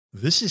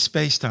This is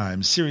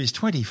Spacetime, Series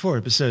 24,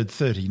 Episode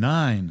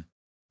 39.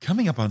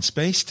 Coming up on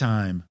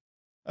Spacetime,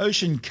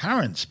 ocean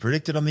currents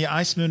predicted on the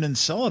ice moon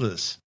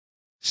Enceladus.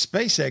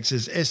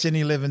 SpaceX's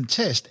SN11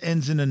 test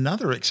ends in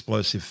another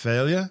explosive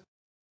failure.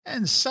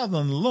 And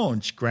Southern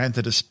Launch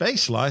granted a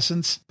space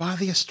license by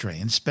the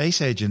Australian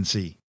Space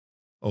Agency.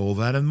 All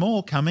that and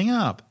more coming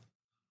up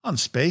on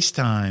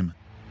Spacetime.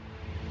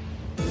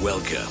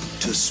 Welcome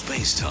to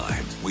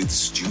Spacetime with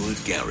Stuart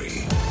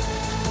Gary.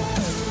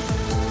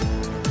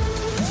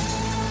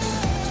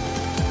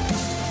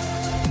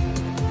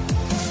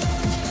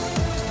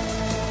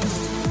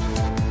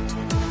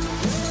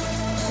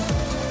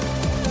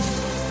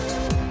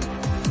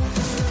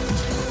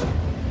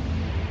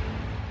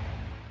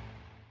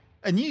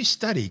 A new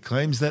study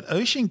claims that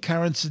ocean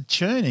currents are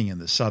churning in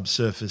the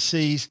subsurface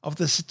seas of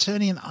the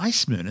Saturnian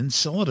ice moon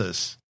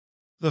Enceladus.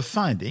 The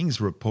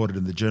findings, reported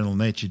in the journal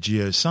Nature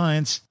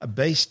Geoscience, are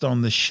based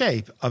on the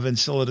shape of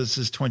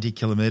Enceladus's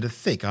 20-kilometre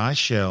thick ice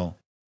shell.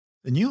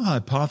 The new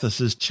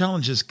hypothesis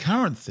challenges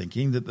current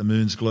thinking that the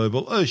moon's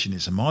global ocean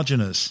is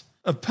homogeneous,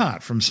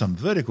 apart from some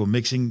vertical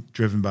mixing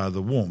driven by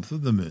the warmth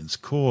of the moon's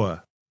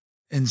core.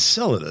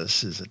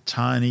 Enceladus is a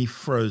tiny,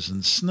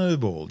 frozen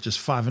snowball just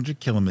 500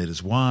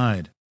 kilometres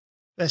wide.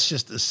 That's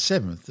just a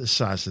seventh the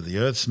size of the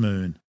Earth's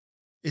moon.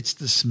 It's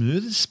the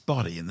smoothest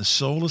body in the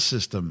solar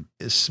system,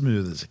 as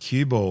smooth as a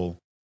cue ball.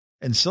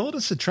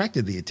 Enceladus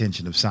attracted the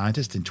attention of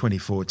scientists in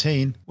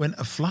 2014 when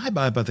a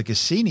flyby by the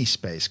Cassini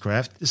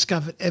spacecraft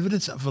discovered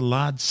evidence of a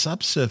large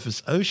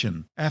subsurface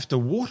ocean after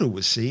water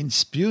was seen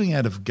spewing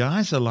out of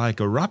geyser-like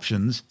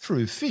eruptions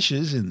through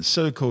fissures in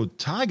so-called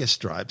tiger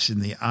stripes in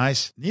the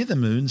ice near the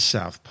moon's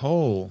south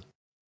pole.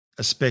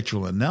 A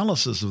spectral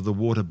analysis of the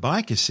water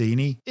by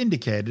Cassini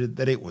indicated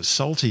that it was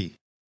salty.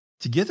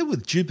 Together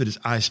with Jupiter's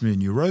ice moon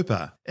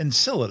Europa,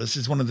 Enceladus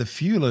is one of the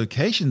few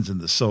locations in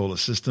the solar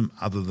system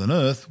other than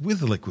Earth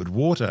with liquid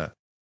water.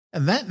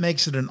 And that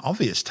makes it an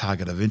obvious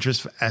target of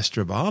interest for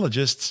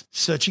astrobiologists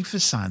searching for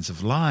signs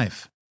of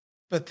life.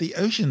 But the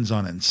oceans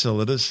on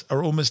Enceladus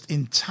are almost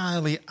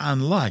entirely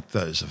unlike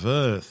those of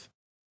Earth.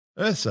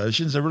 Earth's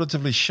oceans are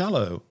relatively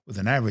shallow, with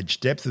an average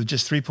depth of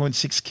just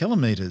 3.6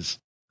 kilometres.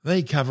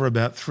 They cover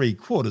about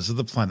 3/4 of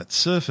the planet's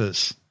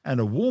surface, and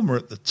are warmer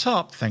at the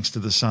top thanks to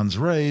the sun's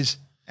rays,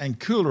 and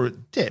cooler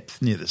at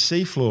depth near the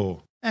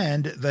seafloor.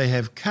 And they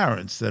have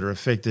currents that are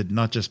affected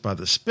not just by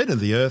the spin of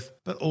the Earth,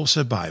 but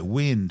also by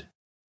wind.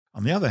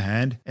 On the other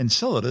hand,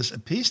 Enceladus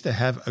appears to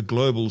have a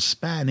global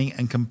spanning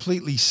and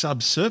completely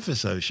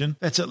subsurface ocean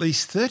that's at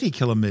least 30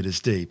 kilometres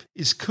deep,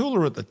 is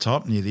cooler at the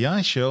top near the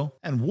ice shell,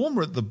 and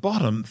warmer at the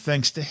bottom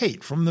thanks to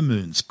heat from the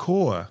moon's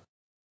core.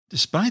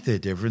 Despite their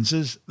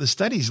differences, the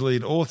study's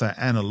lead author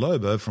Anna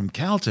Lobo from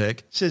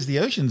Caltech says the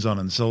oceans on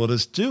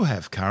Enceladus do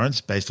have currents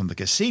based on the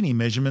Cassini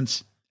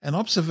measurements and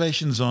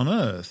observations on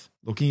Earth,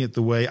 looking at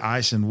the way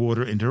ice and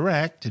water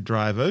interact to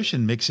drive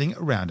ocean mixing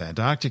around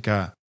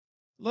Antarctica.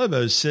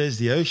 Lobo says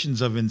the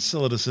oceans of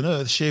Enceladus and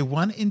Earth share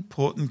one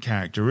important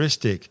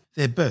characteristic: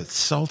 they're both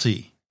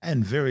salty.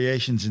 And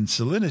variations in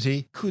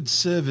salinity could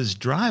serve as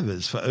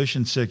drivers for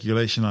ocean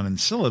circulation on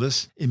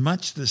Enceladus in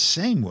much the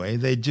same way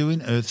they do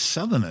in Earth's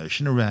southern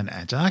ocean around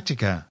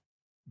Antarctica.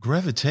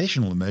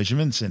 Gravitational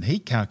measurements and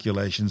heat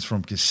calculations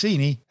from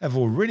Cassini have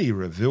already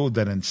revealed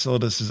that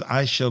Enceladus's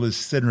ice shell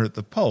is thinner at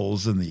the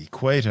poles than the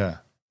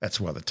equator.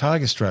 That's why the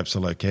tiger stripes are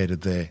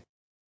located there.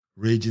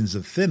 Regions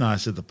of thin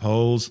ice at the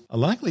poles are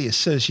likely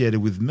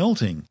associated with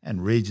melting,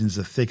 and regions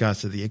of thick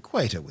ice at the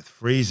equator with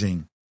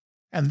freezing.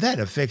 And that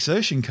affects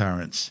ocean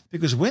currents,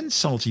 because when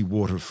salty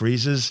water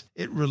freezes,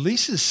 it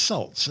releases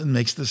salts and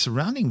makes the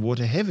surrounding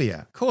water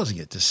heavier, causing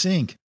it to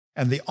sink.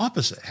 And the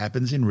opposite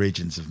happens in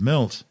regions of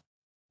melt.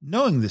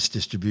 Knowing this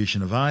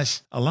distribution of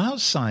ice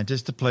allows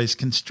scientists to place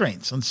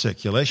constraints on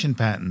circulation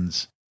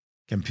patterns.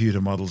 Computer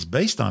models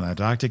based on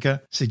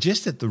Antarctica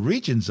suggest that the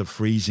regions of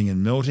freezing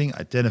and melting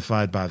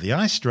identified by the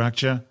ice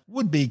structure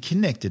would be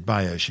connected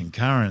by ocean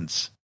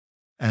currents.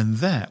 And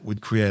that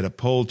would create a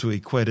pole to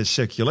equator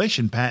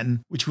circulation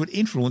pattern which would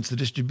influence the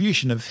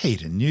distribution of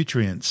heat and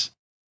nutrients.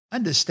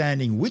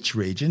 Understanding which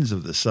regions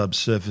of the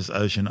subsurface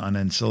ocean on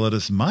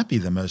Enceladus might be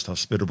the most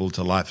hospitable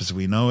to life as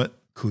we know it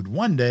could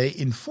one day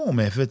inform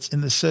efforts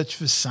in the search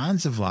for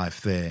signs of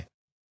life there.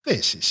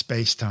 This is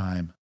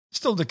Spacetime.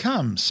 Still to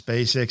come,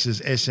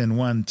 SpaceX's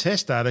SN1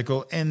 test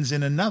article ends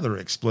in another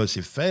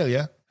explosive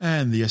failure,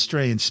 and the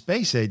Australian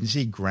Space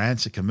Agency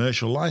grants a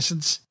commercial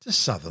license to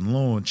Southern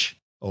Launch.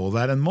 All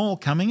that and more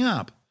coming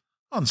up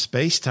on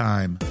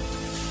Spacetime.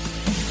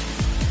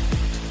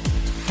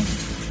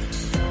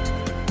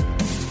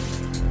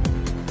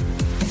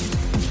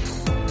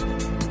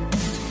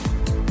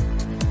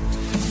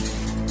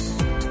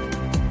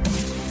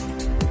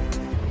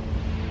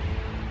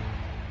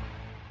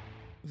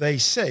 They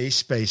say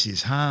space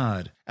is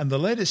hard, and the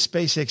latest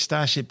SpaceX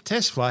Starship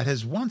test flight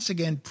has once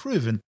again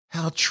proven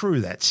how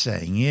true that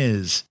saying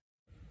is.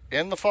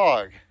 In the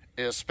fog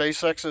is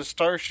SpaceX's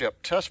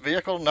Starship test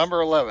vehicle number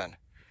 11.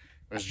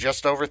 It was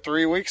just over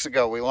 3 weeks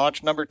ago we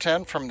launched number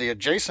 10 from the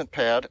adjacent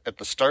pad at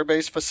the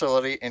Starbase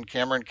facility in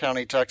Cameron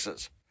County,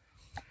 Texas.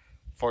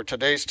 For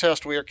today's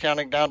test, we are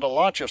counting down to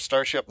launch of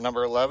Starship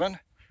number 11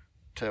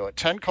 to a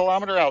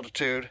 10-kilometer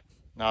altitude.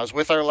 Now, as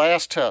with our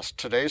last test,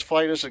 today's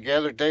flight is to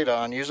gather data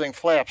on using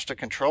flaps to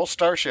control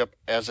Starship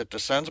as it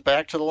descends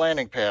back to the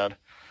landing pad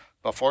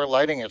before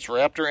lighting its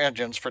Raptor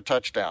engines for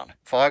touchdown.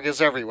 Fog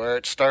is everywhere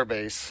at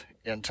Starbase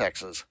in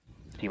Texas.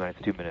 T-minus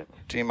 2 minutes.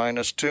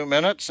 T-minus 2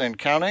 minutes and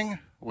counting.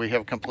 We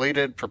have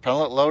completed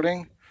propellant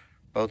loading,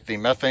 both the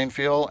methane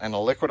fuel and the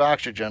liquid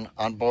oxygen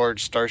on board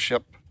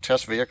Starship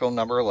Test Vehicle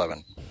number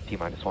 11.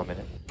 T-minus 1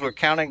 minute. We're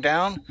counting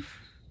down.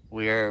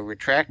 We are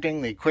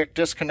retracting the quick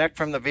disconnect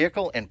from the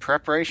vehicle in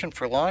preparation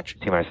for launch.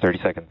 T-minus 30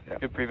 seconds. Yeah.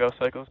 Good preval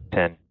cycles.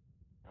 10,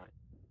 9,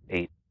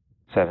 8,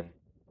 7,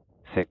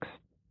 6,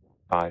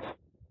 5,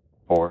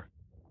 4,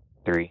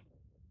 3,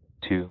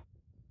 2,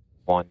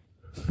 1.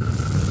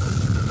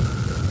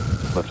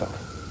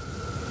 Liftoff.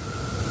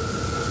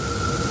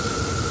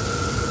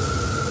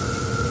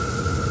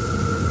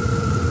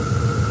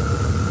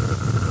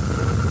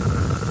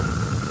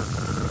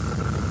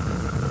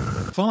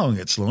 Following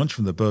its launch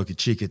from the Boca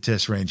Chica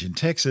test range in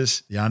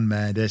Texas, the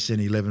unmanned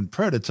SN-11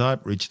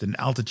 prototype reached an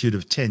altitude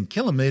of 10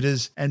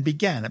 kilometers and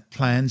began a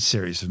planned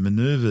series of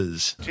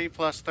maneuvers. T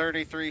plus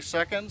 33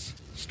 seconds.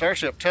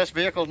 Starship Test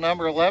Vehicle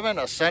number 11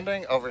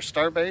 ascending over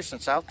Starbase in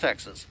South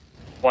Texas.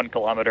 1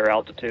 kilometer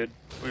altitude.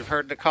 We've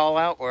heard the call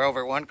out. We're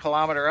over 1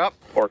 kilometer up.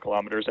 4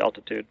 kilometers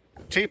altitude.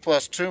 T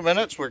plus 2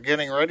 minutes. We're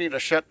getting ready to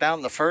shut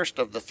down the first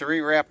of the 3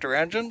 Raptor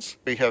engines.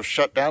 We have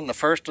shut down the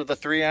first of the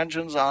 3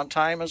 engines on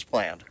time as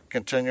planned.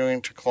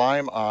 Continuing to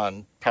climb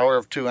on power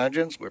of 2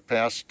 engines. We're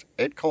past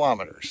 8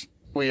 kilometers.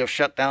 We have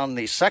shut down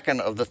the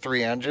second of the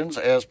 3 engines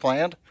as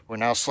planned. We're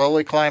now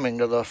slowly climbing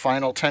to the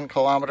final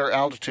 10-kilometer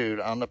altitude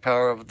on the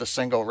power of the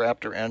single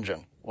Raptor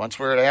engine. Once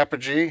we're at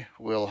apogee,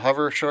 we'll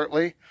hover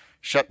shortly,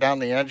 shut down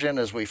the engine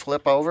as we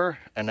flip over,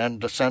 and then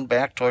descend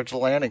back towards the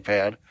landing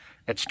pad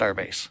at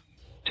Starbase.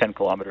 10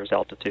 kilometers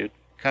altitude.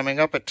 Coming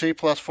up at T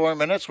plus 4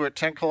 minutes, we're at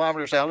 10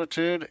 kilometers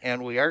altitude,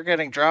 and we are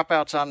getting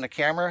dropouts on the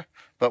camera,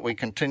 but we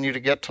continue to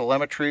get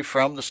telemetry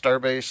from the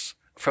Starbase,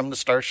 from the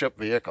Starship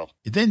vehicle.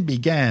 It then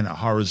began a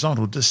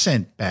horizontal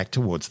descent back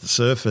towards the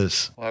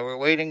surface. While we're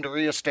waiting to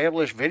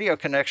reestablish video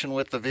connection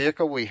with the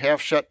vehicle, we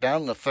have shut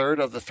down the third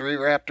of the 3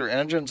 Raptor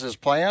engines as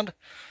planned.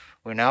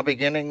 We're now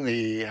beginning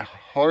the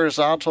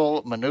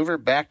horizontal maneuver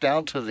back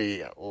down to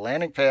the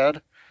landing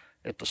pad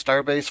at the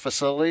Starbase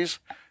facilities.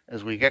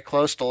 As we get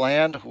close to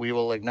land, we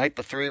will ignite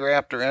the 3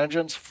 Raptor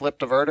engines, flip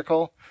to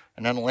vertical,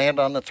 and then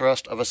land on the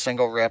thrust of a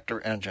single Raptor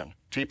engine.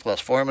 T plus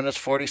 4 minutes,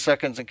 40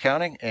 seconds and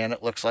counting, and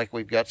it looks like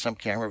we've got some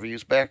camera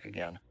views back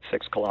again.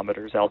 6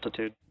 kilometers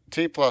altitude.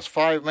 T plus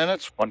 5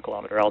 minutes. 1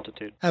 kilometer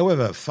altitude.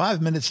 However,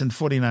 5 minutes and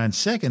 49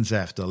 seconds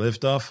after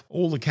liftoff,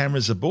 all the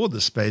cameras aboard the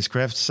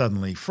spacecraft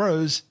suddenly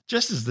froze,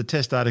 just as the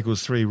test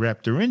article's 3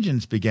 Raptor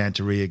engines began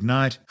to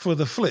reignite for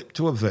the flip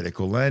to a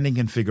vertical landing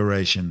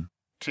configuration.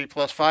 T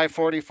plus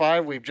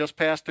 545, we've just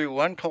passed through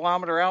 1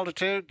 kilometer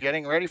altitude,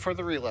 getting ready for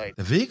the relay.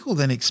 The vehicle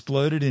then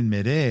exploded in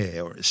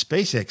midair, or as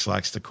SpaceX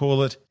likes to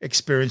call it,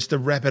 experienced a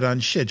rapid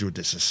unscheduled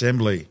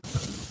disassembly.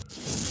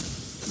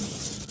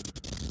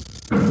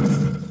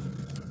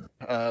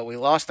 We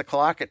lost the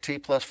clock at T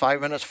plus 5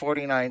 minutes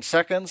 49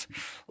 seconds.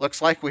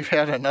 Looks like we've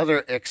had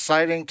another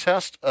exciting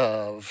test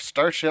of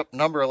Starship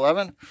number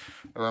 11.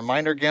 A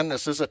reminder again,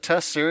 this is a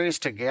test series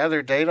to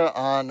gather data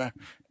on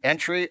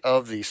entry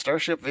of the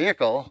Starship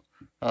vehicle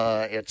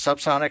at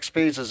subsonic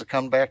speeds as it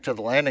comes back to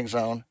the landing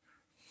zone.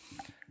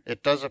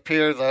 It does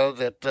appear, though,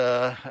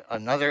 that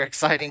another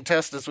exciting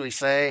test, as we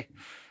say.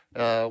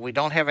 We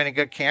don't have any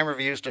good camera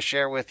views to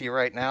share with you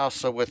right now,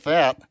 so with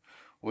that,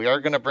 we are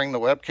going to bring the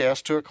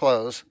webcast to a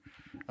close.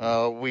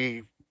 A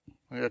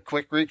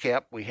quick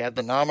recap, we had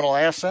the nominal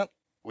ascent.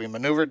 We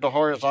maneuvered to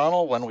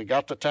horizontal when we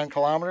got to 10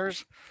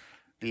 kilometers.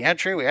 The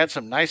entry, we had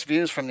some nice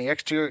views from the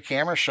exterior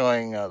camera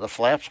showing the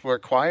flaps were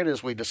quiet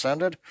as we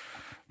descended.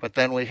 But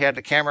then we had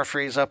the camera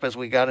freeze up as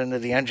we got into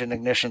the engine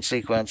ignition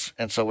sequence,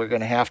 and so we're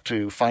going to have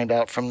to find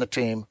out from the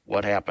team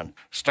what happened.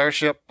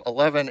 Starship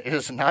 11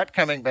 is not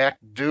coming back,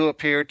 do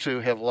appear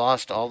to have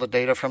lost all the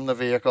data from the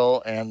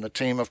vehicle, and the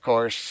team, of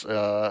course,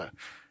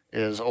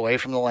 is away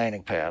from the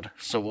landing pad.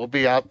 So we'll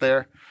be out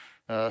there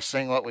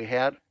seeing what we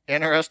had.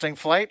 Interesting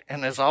flight,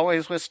 and as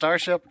always with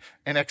Starship,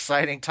 an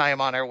exciting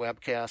time on our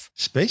webcast.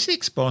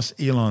 SpaceX boss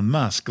Elon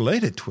Musk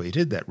later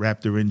tweeted that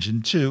Raptor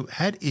Engine 2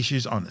 had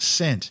issues on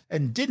ascent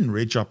and didn't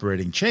reach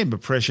operating chamber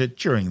pressure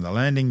during the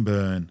landing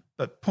burn,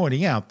 but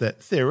pointing out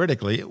that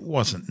theoretically it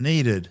wasn't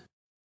needed.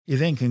 He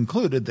then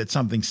concluded that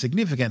something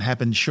significant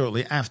happened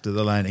shortly after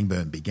the landing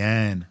burn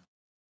began.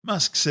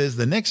 Musk says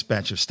the next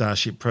batch of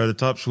Starship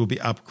prototypes will be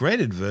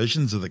upgraded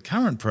versions of the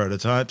current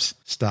prototypes,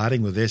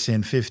 starting with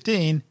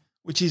SN-15,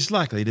 which is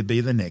likely to be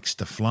the next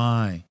to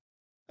fly.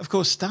 Of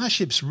course,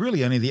 Starship's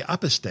really only the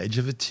upper stage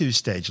of a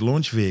 2-stage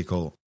launch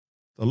vehicle.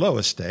 The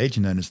lower stage,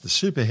 known as the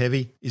Super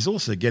Heavy, is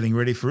also getting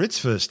ready for its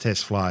first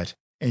test flight,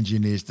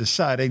 engineers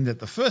deciding that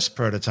the first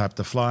prototype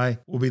to fly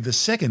will be the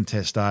second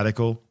test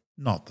article,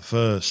 not the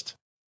first.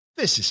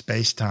 This is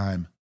Space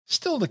Time.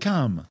 Still to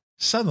come,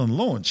 Southern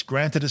Launch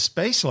granted a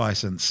space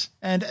license,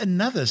 and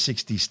another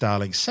 60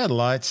 Starlink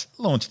satellites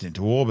launched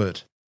into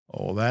orbit.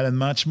 All that and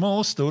much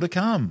more still to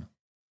come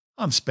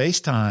on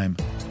Space Time.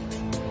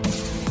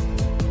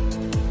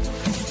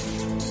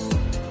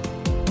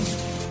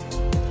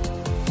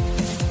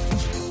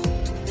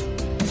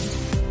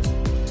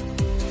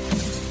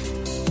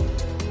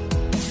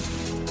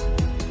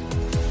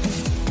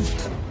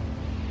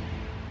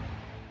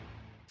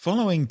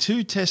 Following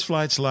 2 test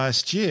flights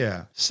last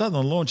year,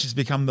 Southern Launch has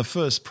become the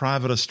first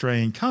private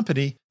Australian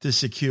company to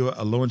secure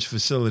a launch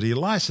facility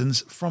licence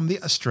from the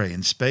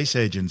Australian Space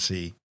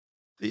Agency.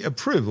 The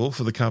approval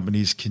for the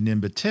company's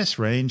Canimba test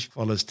range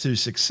follows 2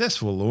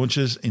 successful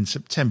launches in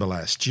September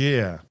last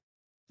year.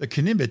 The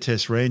Canimba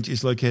test range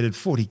is located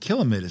 40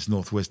 kilometres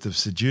northwest of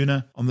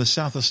Ceduna on the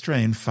South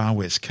Australian far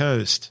west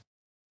coast.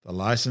 The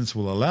licence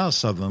will allow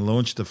Southern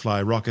Launch to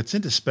fly rockets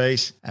into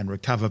space and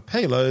recover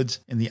payloads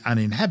in the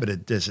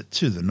uninhabited desert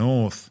to the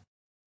north.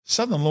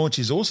 Southern Launch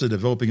is also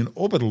developing an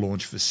orbital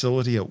launch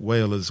facility at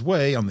Whalers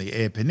Way on the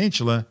Eyre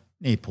Peninsula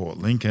near Port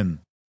Lincoln.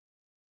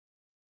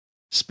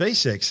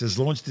 SpaceX has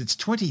launched its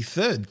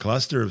 23rd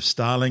cluster of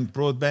Starlink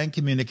broadband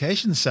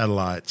communication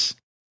satellites.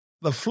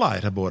 The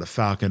flight aboard a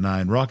Falcon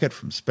 9 rocket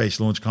from Space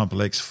Launch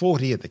Complex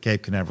 40 at the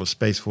Cape Canaveral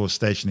Space Force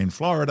Station in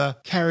Florida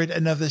carried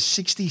another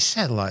 60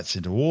 satellites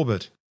into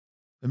orbit.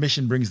 The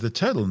mission brings the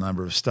total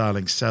number of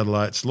Starlink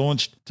satellites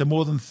launched to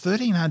more than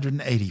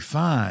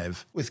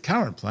 1,385, with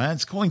current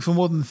plans calling for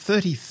more than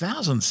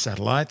 30,000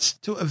 satellites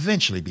to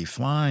eventually be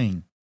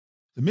flying.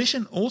 The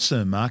mission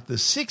also marked the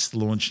 6th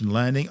launch and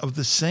landing of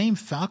the same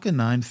Falcon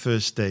 9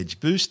 first stage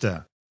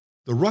booster.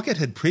 The rocket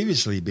had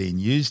previously been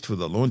used for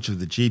the launch of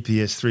the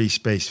GPS-3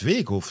 Space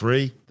Vehicle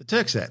 3, the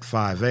Turksat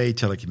 5A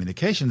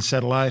telecommunications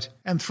satellite,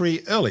 and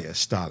 3 earlier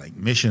Starlink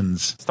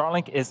missions.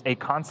 Starlink is a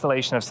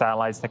constellation of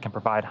satellites that can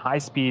provide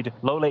high-speed,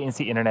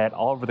 low-latency internet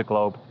all over the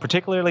globe,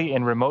 particularly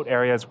in remote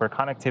areas where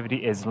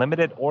connectivity is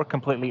limited or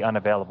completely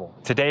unavailable.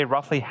 Today,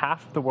 roughly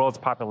half of the world's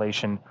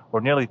population,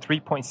 or nearly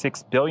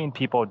 3.6 billion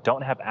people,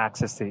 don't have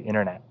access to the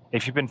internet.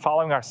 If you've been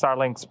following our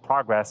Starlink's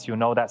progress, you'll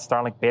know that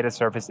Starlink beta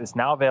service is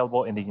now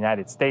available in the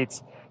United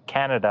States,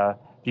 Canada,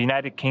 the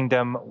United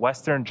Kingdom,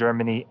 Western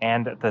Germany,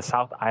 and the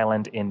South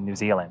Island in New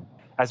Zealand.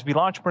 As we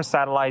launch more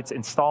satellites,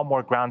 install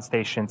more ground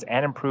stations,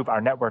 and improve our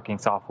networking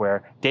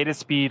software, data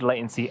speed,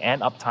 latency,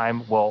 and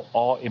uptime will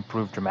all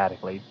improve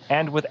dramatically.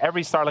 And with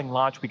every Starlink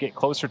launch, we get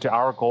closer to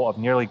our goal of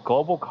nearly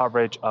global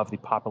coverage of the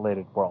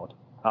populated world.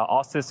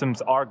 All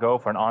systems are go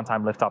for an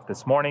on-time liftoff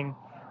this morning.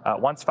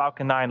 Once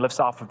Falcon 9 lifts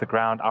off of the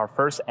ground, our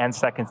first and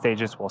second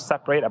stages will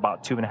separate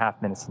about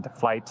 2.5 minutes into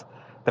flight.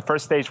 The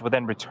first stage will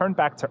then return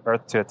back to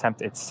Earth to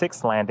attempt its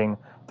 6th landing,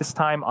 this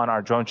time on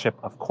our drone ship,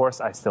 Of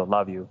Course I Still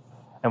Love You.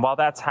 And while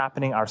that's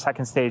happening, our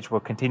second stage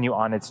will continue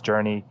on its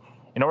journey.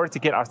 In order to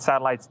get our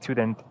satellites to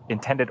the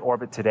intended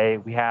orbit today,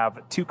 we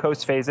have 2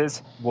 coast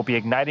phases. We'll be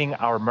igniting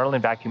our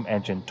Merlin vacuum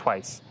engine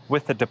twice,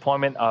 with the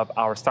deployment of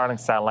our Starlink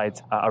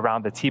satellites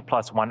around the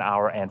T+1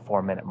 hour and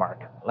 4 minute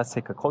mark. Let's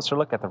take a closer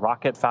look at the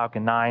rocket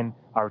Falcon 9,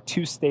 our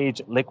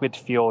 2-stage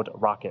liquid-fueled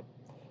rocket.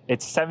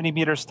 It's 70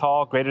 meters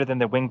tall, greater than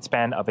the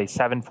wingspan of a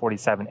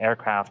 747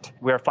 aircraft.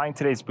 We are flying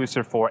today's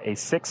booster for a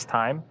 6th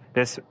time.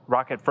 This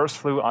rocket first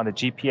flew on the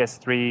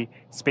GPS-3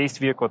 Space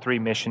Vehicle 3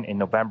 mission in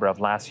November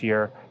of last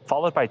year,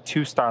 followed by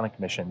 2 Starlink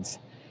missions.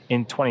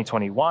 In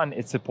 2021,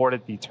 it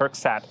supported the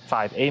Turksat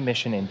 5A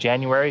mission in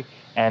January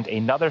and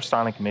another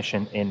Starlink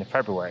mission in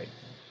February.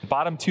 The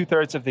bottom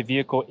 2/3 of the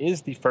vehicle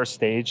is the first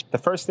stage. The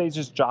first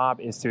stage's job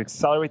is to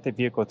accelerate the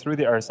vehicle through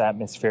the Earth's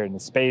atmosphere into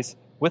space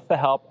with the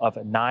help of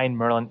 9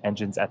 Merlin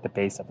engines at the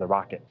base of the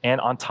rocket. And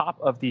on top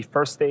of the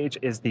first stage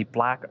is the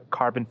black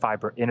carbon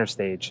fiber inner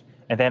stage.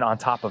 And then on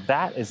top of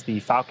that is the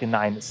Falcon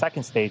 9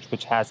 second stage,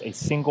 which has a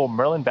single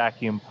Merlin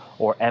vacuum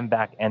or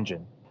MVac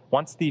engine.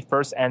 Once the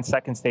first and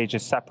second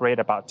stages separate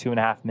about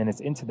 2.5 minutes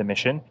into the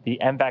mission, the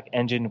MVac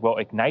engine will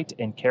ignite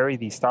and carry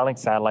the Starlink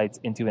satellites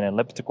into an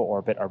elliptical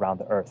orbit around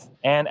the Earth.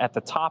 And at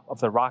the top of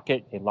the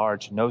rocket, a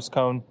large nose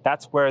cone,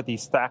 that's where the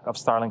stack of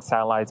Starlink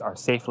satellites are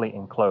safely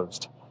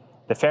enclosed.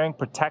 The fairing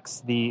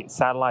protects the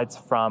satellites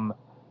from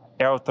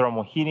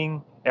aerothermal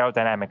heating,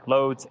 aerodynamic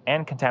loads,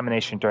 and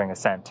contamination during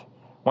ascent.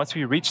 Once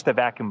we reach the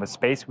vacuum of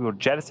space, we will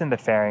jettison the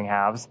fairing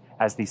halves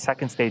as the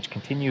second stage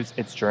continues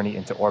its journey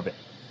into orbit.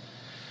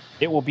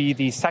 It will be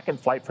the second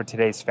flight for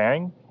today's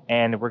fairing,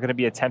 and we're going to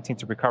be attempting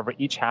to recover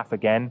each half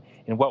again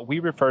in what we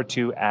refer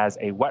to as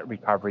a wet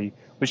recovery,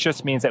 which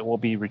just means that we'll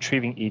be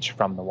retrieving each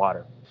from the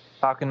water.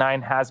 Falcon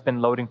 9 has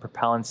been loading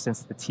propellant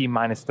since the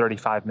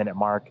T-35 minute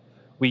mark.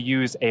 We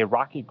use a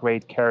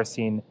rocket-grade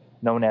kerosene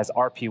known as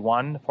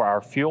RP1 for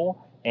our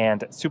fuel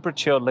and super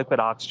chilled liquid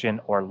oxygen,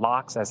 or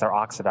LOX, as our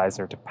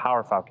oxidizer to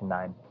power Falcon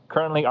 9.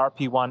 Currently,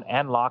 RP1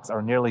 and LOX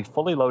are nearly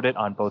fully loaded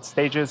on both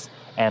stages,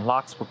 and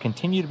LOX will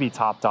continue to be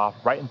topped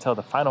off right until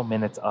the final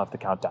minutes of the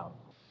countdown.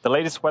 The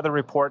latest weather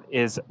report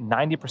is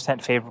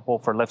 90% favorable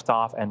for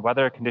liftoff, and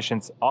weather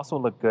conditions also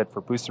look good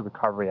for booster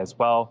recovery as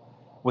well.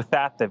 With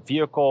that, the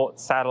vehicle,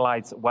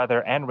 satellites,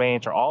 weather, and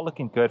range are all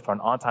looking good for an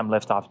on-time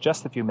liftoff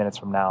just a few minutes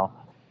from now.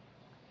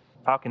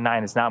 Falcon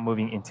 9 is now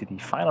moving into the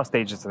final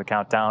stages of the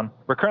countdown.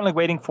 We're currently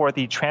waiting for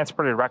the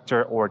Transporter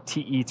Erector, or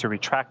TE, to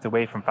retract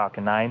away from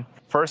Falcon 9.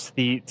 First,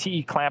 the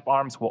TE clamp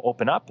arms will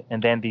open up,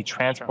 and then the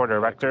Transporter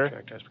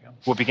Erector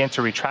will begin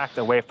to retract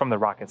away from the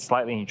rocket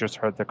slightly. And you just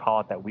heard the call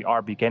out that we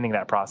are beginning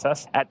that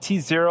process. At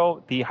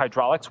T0, the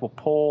hydraulics will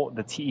pull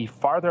the TE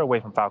farther away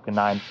from Falcon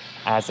 9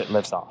 as it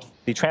lifts off.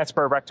 The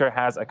Transporter Erector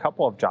has a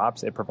couple of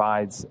jobs. It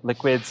provides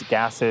liquids,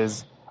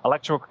 gases,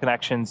 electrical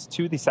connections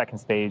to the second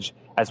stage,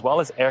 as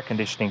well as air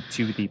conditioning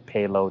to the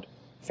payload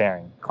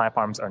fairing. Clamp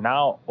arms are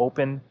now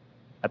open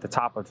at the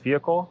top of the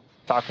vehicle.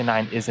 Falcon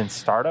 9 is in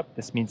startup.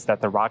 This means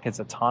that the rocket's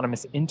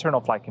autonomous internal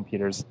flight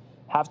computers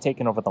have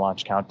taken over the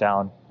launch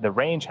countdown. The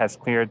range has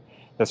cleared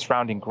the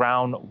surrounding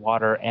ground,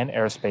 water, and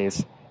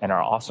airspace and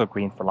are also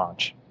green for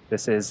launch.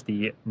 This is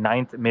the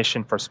 9th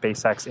mission for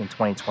SpaceX in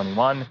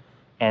 2021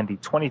 and the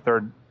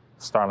 23rd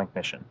Starlink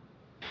mission.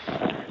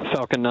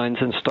 Falcon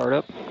 9's in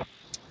startup.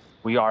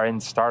 We are in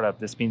startup.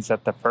 This means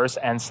that the first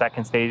and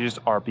second stages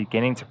are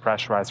beginning to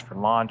pressurize for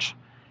launch.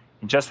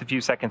 In just a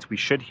few seconds, we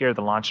should hear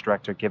the launch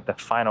director give the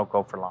final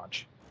go for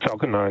launch.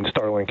 Falcon 9,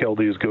 Starlink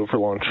LD is go for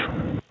launch.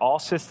 All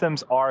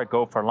systems are a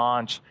go for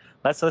launch.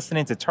 Let's listen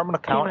into terminal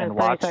count and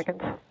watch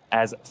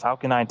as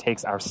Falcon 9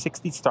 takes our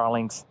 60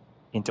 Starlinks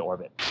into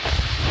orbit.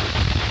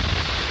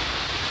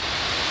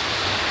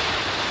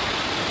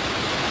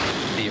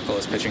 Vehicle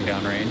is pitching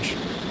downrange.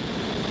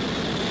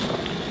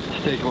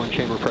 Stage 1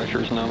 chamber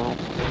pressure is nominal.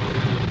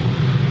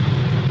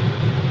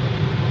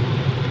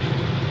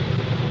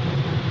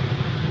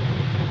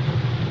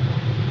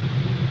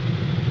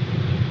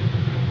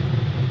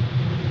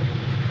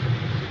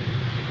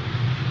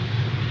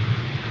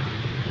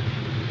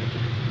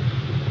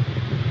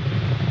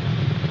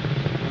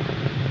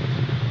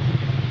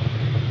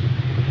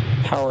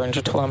 Power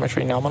engine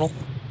telemetry nominal.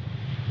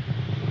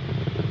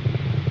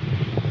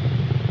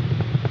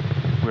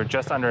 We're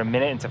just under a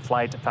minute into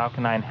flight.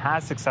 Falcon 9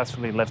 has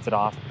successfully lifted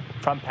off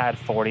from Pad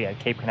 40 at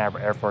Cape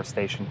Canaveral Air Force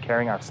Station,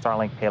 carrying our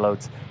Starlink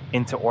payloads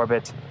into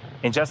orbit.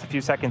 In just a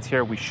few seconds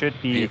here, we should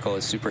be... Vehicle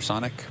is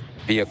supersonic.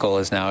 Vehicle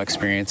is now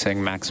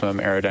experiencing maximum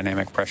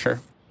aerodynamic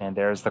pressure. And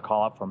there's the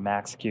call up for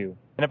Max Q.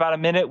 In about a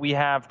minute, we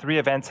have 3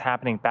 events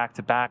happening back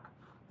to back.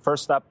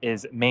 First up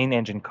is main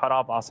engine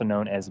cutoff, also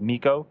known as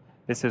MECO.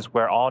 This is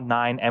where all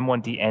 9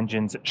 M1D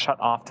engines shut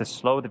off to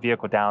slow the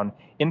vehicle down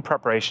in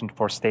preparation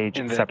for stage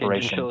separation.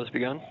 Engine chill has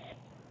begun.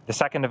 The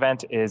second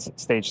event is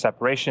stage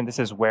separation. This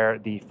is where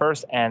the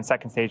first and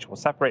second stage will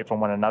separate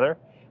from one another,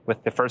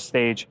 with the first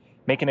stage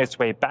making its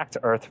way back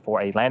to Earth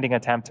for a landing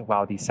attempt,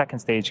 while the second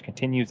stage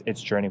continues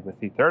its journey with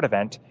the third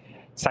event,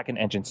 Second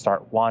Engine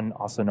Start 1,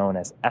 also known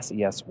as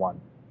SES-1.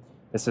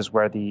 This is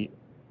where the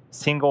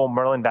single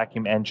Merlin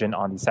vacuum engine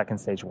on the second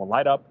stage will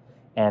light up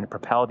and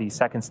propel the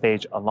second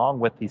stage along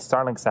with the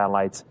Starlink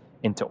satellites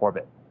into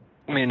orbit.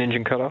 Main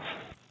engine cutoff.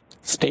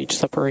 Stage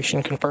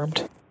separation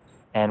confirmed.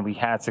 And we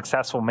had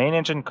successful main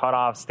engine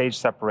cutoff, stage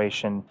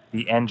separation.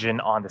 The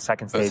engine on the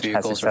second stage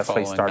has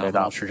successfully started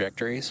up.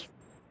 Trajectories.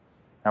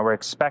 Now we're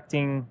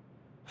expecting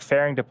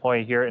fairing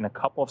deploy here in a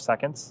couple of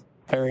seconds.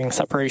 Fairing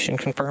separation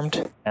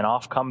confirmed. And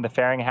off come the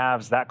fairing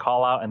halves. That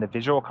call out and the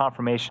visual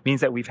confirmation means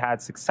that we've had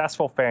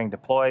successful fairing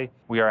deploy.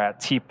 We are at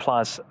T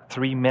plus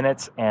 3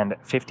 minutes and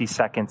 50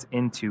 seconds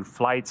into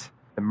flight.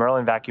 The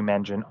Merlin vacuum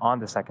engine on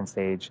the second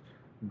stage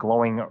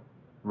glowing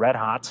red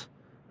hot.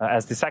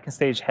 As the second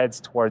stage heads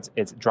towards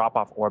its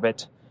drop-off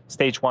orbit,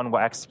 Stage 1 will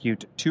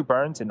execute 2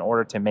 burns in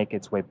order to make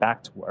its way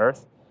back to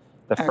Earth.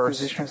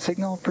 Acquisition of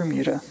signal,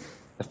 Bermuda.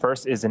 The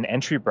first is an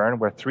entry burn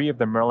where 3 of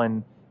the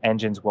Merlin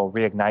engines will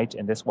reignite,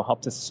 and this will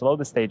help to slow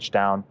the stage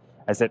down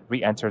as it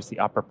re-enters the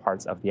upper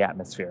parts of the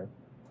atmosphere.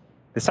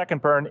 The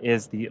second burn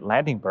is the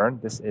landing burn.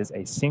 This is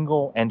a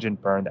single engine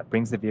burn that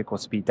brings the vehicle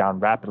speed down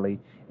rapidly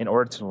in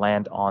order to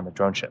land on the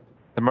drone ship.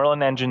 The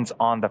Merlin engines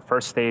on the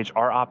first stage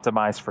are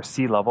optimized for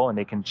sea level, and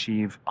they can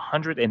achieve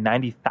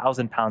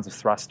 190,000 pounds of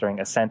thrust during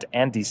ascent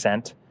and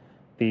descent.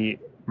 The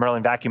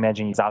Merlin vacuum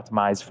engine is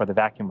optimized for the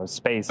vacuum of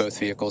space. Both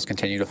vehicles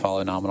continue to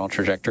follow nominal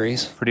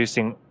trajectories,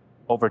 producing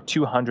over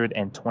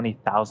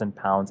 220,000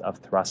 pounds of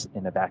thrust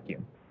in a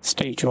vacuum.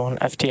 Stage 1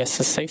 FTS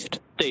is safed.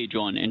 Stage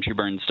 1 entry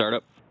burn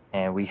startup.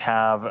 And we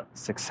have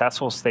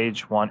successful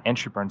Stage 1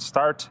 entry burn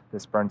start.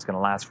 This burn's going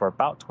to last for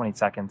about 20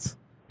 seconds.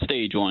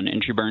 Stage 1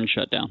 entry burn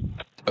shutdown.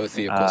 Both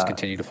vehicles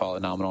continue to follow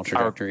nominal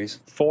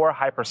trajectories. 4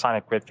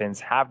 hypersonic grid fins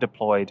have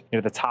deployed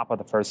near the top of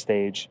the first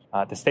stage.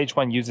 The Stage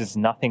 1 uses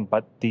nothing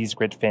but these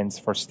grid fins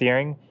for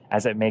steering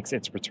as it makes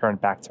its return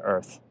back to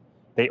Earth.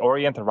 They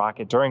orient the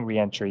rocket during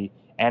re-entry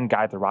and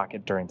guide the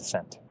rocket during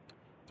descent.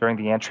 During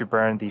the entry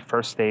burn, the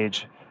first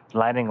stage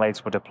landing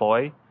legs will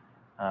deploy.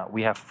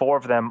 We have 4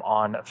 of them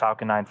on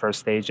Falcon 9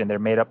 first stage, and they're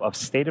made up of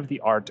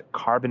state-of-the-art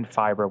carbon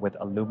fiber with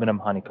aluminum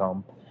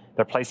honeycomb.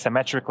 They're placed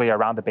symmetrically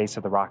around the base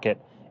of the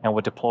rocket and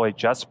will deploy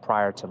just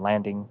prior to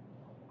landing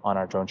on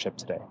our drone ship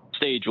today.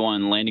 Stage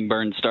 1 landing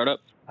burn startup.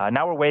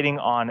 Now we're waiting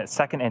on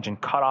second engine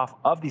cutoff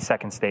of the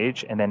second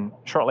stage, and then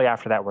shortly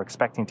after that, we're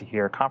expecting to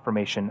hear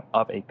confirmation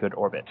of a good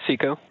orbit.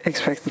 SECO.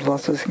 Expected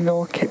loss of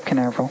signal, Cape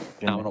Canaveral.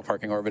 Nominal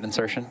parking orbit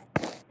insertion.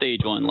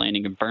 Stage 1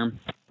 landing confirmed.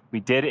 We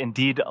did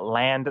indeed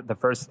land the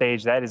first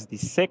stage. That is the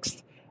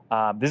sixth.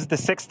 This is the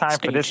sixth time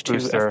Stage for this 2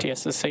 booster.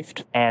 FTS is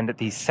saved. And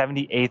the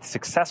 78th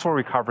successful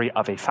recovery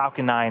of a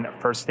Falcon 9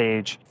 first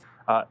stage.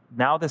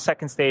 Now the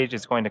second stage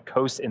is going to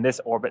coast in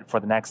this orbit for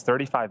the next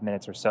 35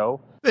 minutes or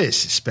so.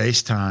 This is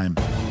Space Time.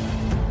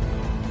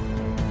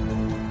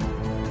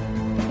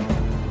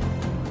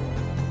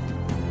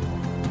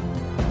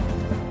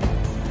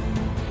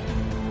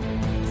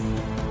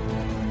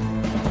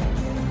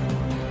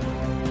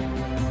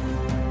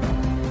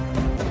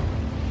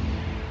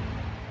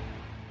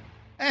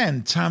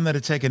 And time now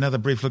to take another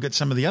brief look at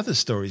some of the other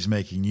stories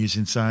making news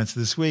in science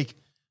this week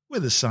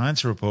with a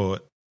science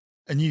report.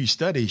 A new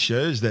study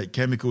shows that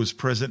chemicals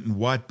present in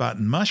white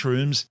button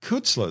mushrooms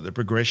could slow the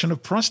progression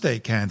of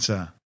prostate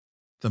cancer.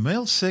 The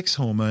male sex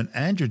hormone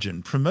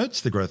androgen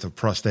promotes the growth of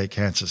prostate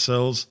cancer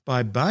cells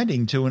by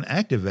binding to and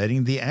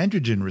activating the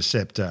androgen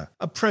receptor,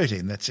 a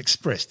protein that's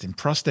expressed in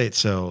prostate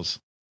cells.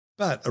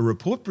 But a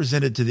report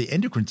presented to the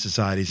Endocrine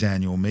Society's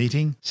annual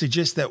meeting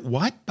suggests that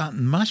white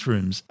button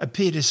mushrooms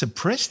appear to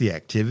suppress the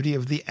activity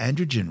of the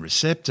androgen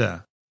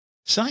receptor.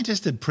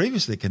 Scientists had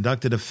previously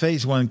conducted a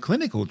phase 1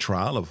 clinical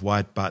trial of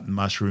white button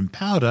mushroom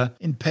powder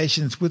in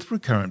patients with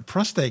recurrent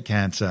prostate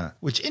cancer,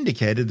 which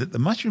indicated that the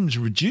mushrooms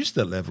reduced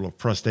the level of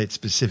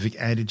prostate-specific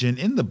antigen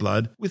in the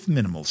blood with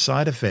minimal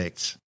side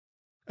effects.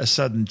 A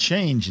sudden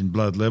change in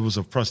blood levels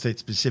of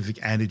prostate-specific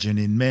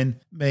antigen in men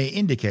may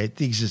indicate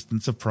the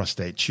existence of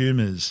prostate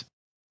tumours.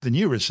 The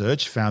new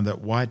research found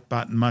that white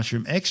button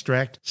mushroom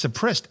extract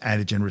suppressed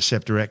antigen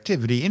receptor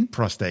activity in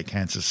prostate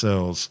cancer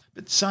cells,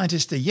 but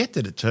scientists are yet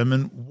to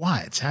determine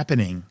why it's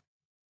happening.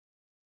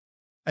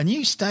 A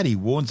new study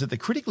warns that the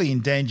critically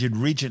endangered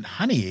regent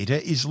honeyeater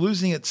is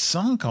losing its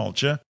song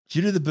culture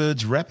due to the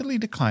bird's rapidly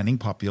declining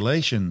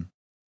population.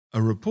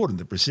 A report in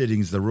the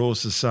Proceedings of the Royal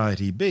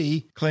Society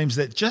Bee claims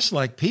that just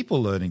like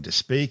people learning to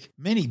speak,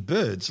 many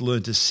birds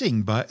learn to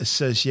sing by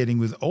associating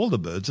with older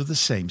birds of the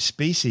same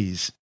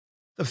species.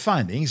 The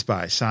findings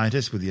by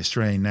scientists with the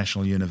Australian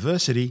National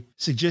University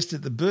suggest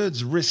that the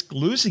birds risk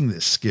losing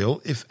this skill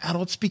if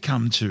adults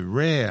become too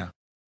rare.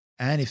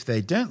 And if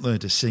they don't learn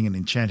to sing an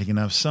enchanting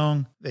enough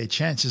song, their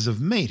chances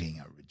of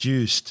mating are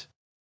reduced.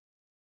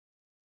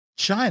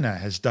 China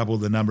has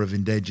doubled the number of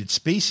endangered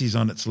species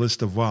on its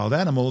list of wild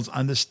animals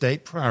under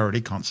state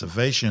priority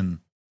conservation.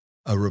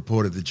 A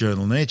report of the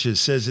journal Nature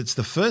says it's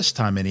the first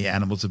time any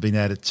animals have been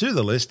added to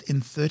the list in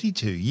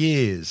 32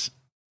 years.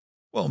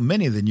 While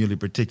many of the newly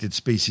protected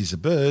species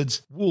of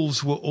birds,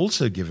 wolves were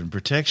also given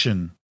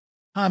protection.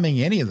 Harming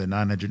any of the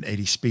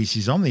 980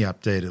 species on the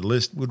updated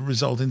list would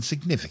result in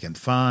significant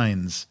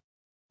fines.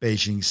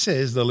 Beijing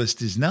says the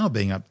list is now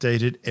being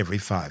updated every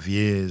 5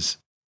 years.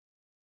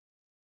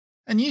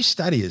 A new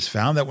study has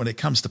found that when it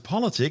comes to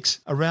politics,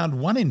 around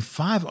 1 in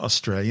 5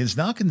 Australians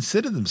now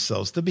consider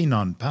themselves to be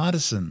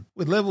non-partisan,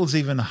 with levels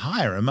even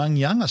higher among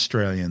young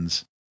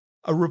Australians.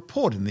 A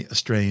report in the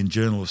Australian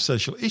Journal of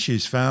Social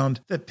Issues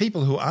found that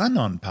people who are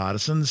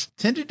non-partisans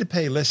tended to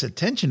pay less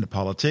attention to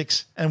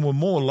politics and were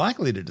more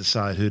likely to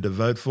decide who to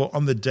vote for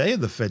on the day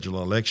of the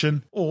federal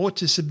election or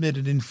to submit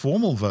an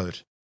informal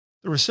vote.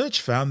 The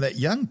research found that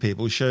young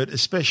people showed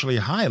especially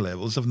high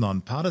levels of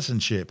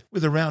non-partisanship,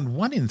 with around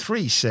 1 in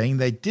 3 saying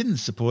they didn't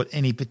support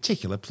any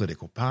particular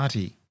political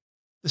party.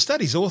 The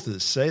study's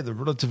authors say the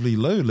relatively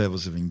low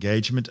levels of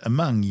engagement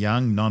among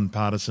young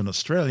non-partisan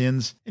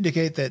Australians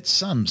indicate that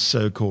some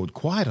so-called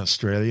quiet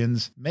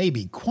Australians may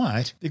be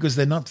quiet because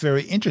they're not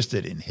very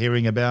interested in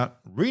hearing about,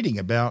 reading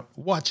about,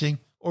 watching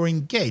or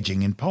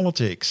engaging in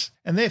politics,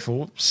 and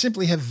therefore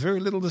simply have very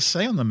little to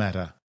say on the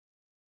matter.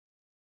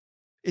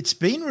 It's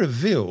been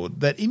revealed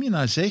that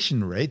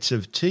immunisation rates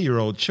of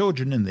 2-year-old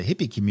children in the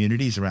hippie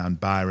communities around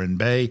Byron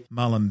Bay,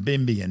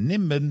 Mullumbimby and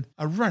Nimbin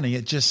are running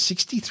at just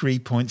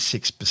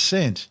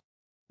 63.6%.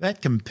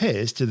 That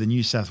compares to the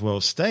New South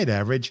Wales state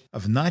average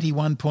of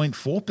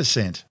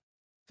 91.4%.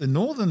 The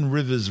Northern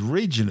Rivers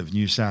region of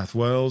New South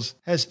Wales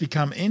has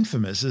become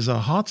infamous as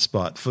a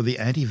hotspot for the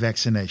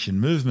anti-vaccination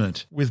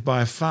movement, with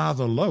by far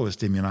the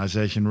lowest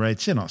immunisation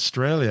rates in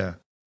Australia.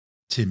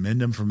 Tim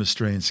Mendham from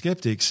Australian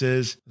Skeptics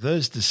says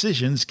those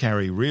decisions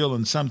carry real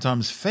and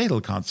sometimes fatal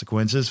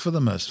consequences for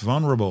the most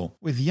vulnerable,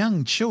 with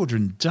young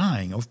children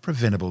dying of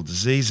preventable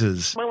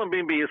diseases.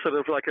 Mullumbimby is sort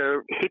of like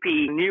a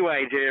hippie New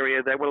Age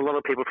area that a lot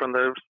of people from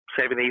the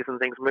 70s and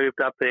things moved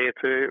up there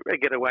to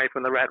get away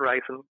from the rat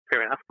race, and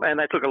fair enough. And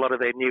they took a lot of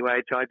their New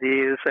Age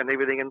ideas and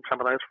everything, and some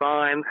of those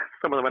fine,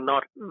 some of them are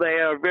not. They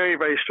are very,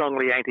 very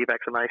strongly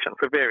anti-vaccination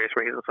for various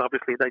reasons.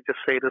 Obviously, they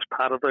just see it as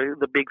part of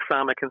the big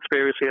pharma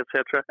conspiracy,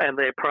 etc., and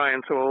they're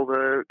prone to all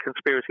the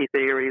conspiracy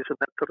theories and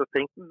that sort of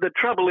thing. The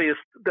trouble is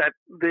that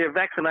the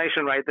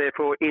vaccination rate,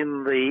 therefore,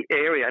 in the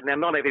area, now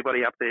not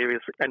everybody up there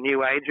is a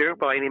New Ager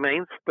by any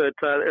means, but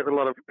there's a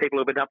lot of people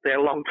who've been up there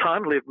a long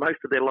time, lived most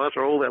of their lives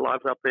or all their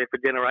lives up there for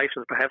generations,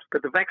 populations perhaps,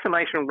 but the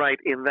vaccination rate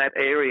in that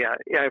area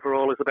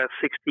overall is about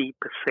 60%,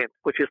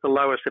 which is the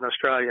lowest in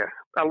Australia.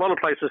 A lot of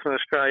places in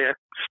Australia,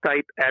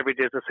 state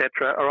averages,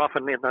 etc., are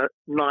often in the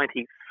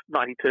 90s.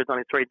 92,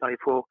 93,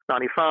 94,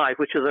 95,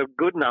 which is a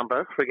good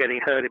number for getting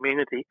herd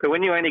immunity. But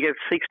when you only get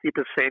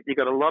 60%, you've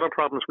got a lot of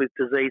problems with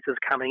diseases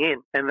coming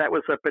in. And that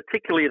was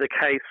particularly the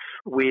case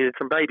with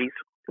some babies.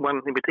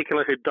 One in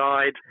particular who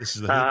died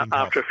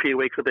after a few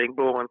weeks of being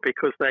born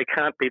because they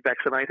can't be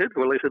vaccinated.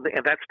 Well,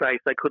 at that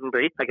stage, they couldn't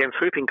be against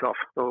whooping cough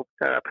or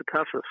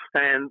pertussis.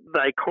 And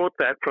they caught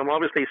that from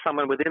obviously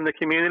someone within the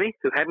community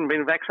who hadn't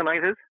been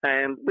vaccinated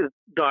and with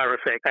dire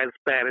effect, as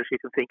bad as you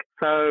can think.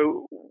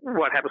 So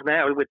what happens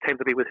now, it would tend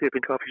to be with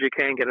whooping cough, is you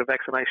can get a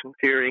vaccination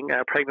during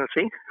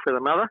pregnancy for the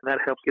mother.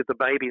 That helps give the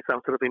baby some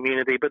sort of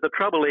immunity. But the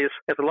trouble is,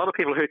 there's a lot of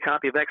people who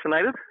can't be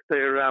vaccinated.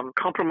 They're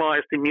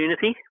compromised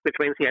immunity, which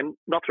means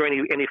not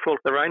through any fault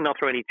of their own, not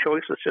through any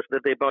choice. It's just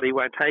that their body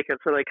won't take it,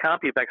 so they can't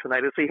be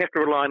vaccinated. So you have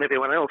to rely on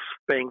everyone else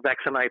being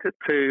vaccinated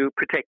to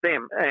protect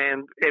them.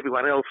 And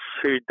everyone else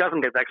who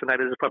doesn't get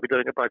vaccinated is probably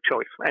doing it by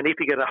choice. And if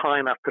you get a high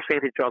enough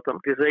percentage of them,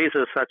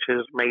 diseases such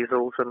as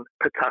measles and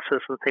pertussis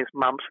and things,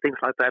 mumps, things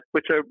like that,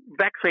 which are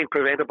vaccine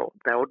preventable.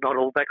 Now, not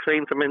all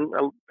vaccines.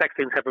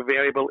 Vaccines have a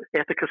variable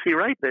efficacy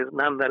rate. There's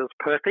none that is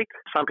perfect.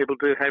 Some people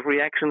do have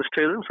reactions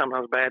to them,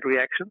 sometimes bad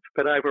reactions.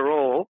 But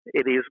overall,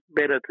 it is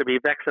better to be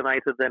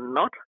vaccinated than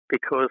not,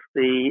 because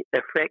the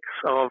effects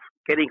of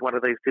getting one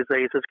of these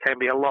diseases can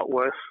be a lot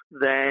worse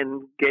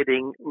than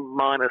getting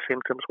minor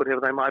symptoms,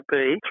 whatever they might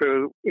be,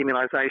 through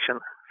immunisation.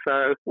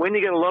 So when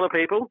you get a lot of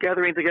people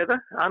gathering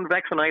together,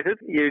 unvaccinated,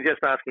 you're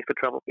just asking for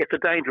trouble. It's a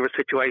dangerous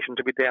situation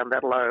to be down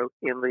that low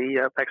in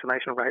the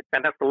vaccination rate,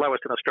 and that's the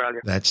lowest in Australia.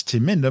 That's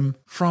Tim Mindham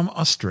from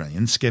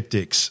Australian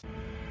Skeptics.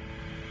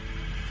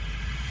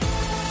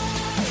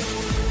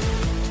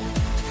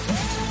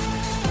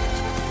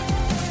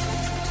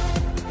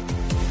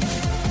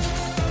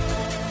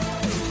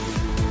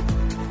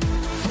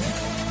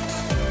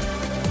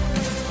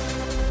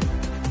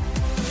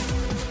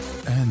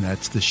 And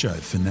that's the show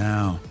for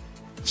now.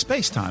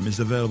 Spacetime is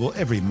available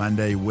every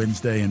Monday,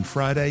 Wednesday and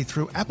Friday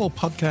through Apple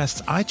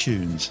Podcasts,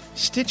 iTunes,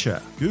 Stitcher,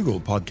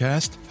 Google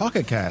Podcast,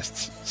 Pocket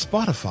Casts,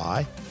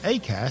 Spotify,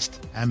 Acast,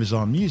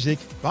 Amazon Music,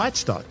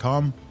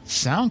 Bytes.com,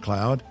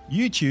 SoundCloud,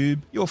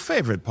 YouTube, your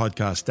favourite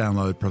podcast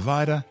download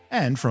provider,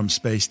 and from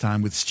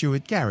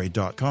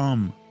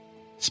spacetimewithstuartgary.com.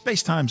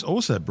 Spacetime's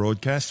also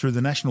broadcast through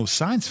the National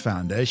Science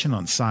Foundation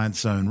on Science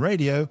Zone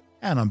Radio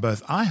and on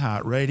both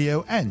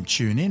iHeartRadio and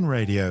TuneIn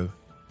Radio.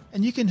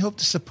 And you can help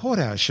to support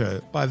our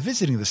show by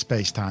visiting the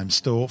Spacetime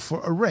store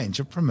for a range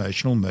of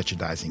promotional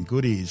merchandising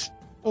goodies,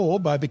 or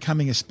by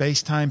becoming a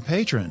Spacetime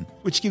patron,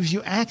 which gives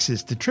you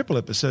access to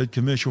triple-episode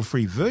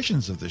commercial-free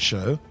versions of the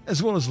show,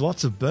 as well as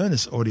lots of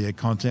bonus audio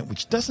content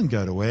which doesn't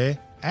go to air,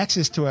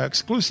 access to our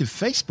exclusive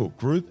Facebook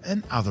group,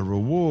 and other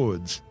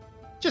rewards.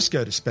 Just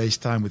go to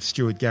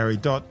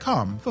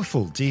spacetimewithstuartgary.com for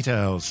full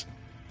details.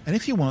 And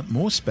if you want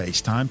more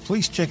Spacetime,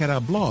 please check out our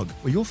blog,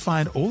 where you'll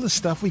find all the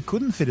stuff we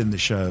couldn't fit in the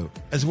show,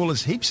 as well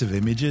as heaps of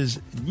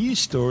images, news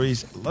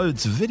stories,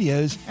 loads of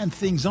videos, and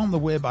things on the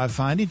web I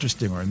find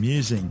interesting or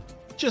amusing.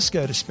 Just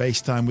go to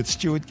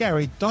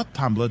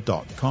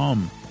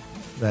spacetimewithstuartgary.tumblr.com.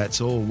 That's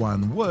all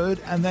one word,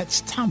 and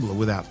that's Tumblr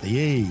without the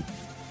E.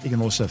 You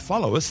can also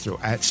follow us through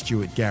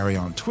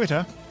 @StuartGary on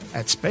Twitter,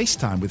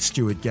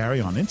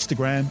 @SpaceTimeWithStuartGary on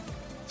Instagram,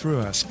 through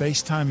our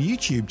Spacetime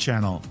YouTube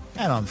channel,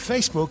 and on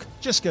Facebook,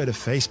 just go to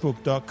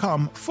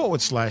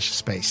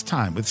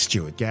facebook.com/Spacetime with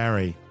Stuart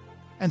Gary.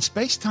 And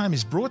Spacetime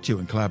is brought to you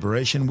in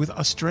collaboration with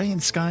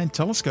Australian Sky and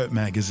Telescope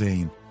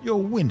magazine,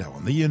 your window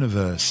on the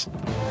universe.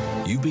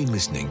 You've been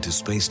listening to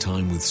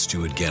Spacetime with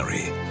Stuart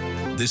Gary.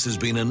 This has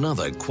been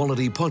another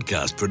quality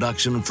podcast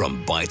production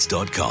from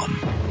Bytes.com.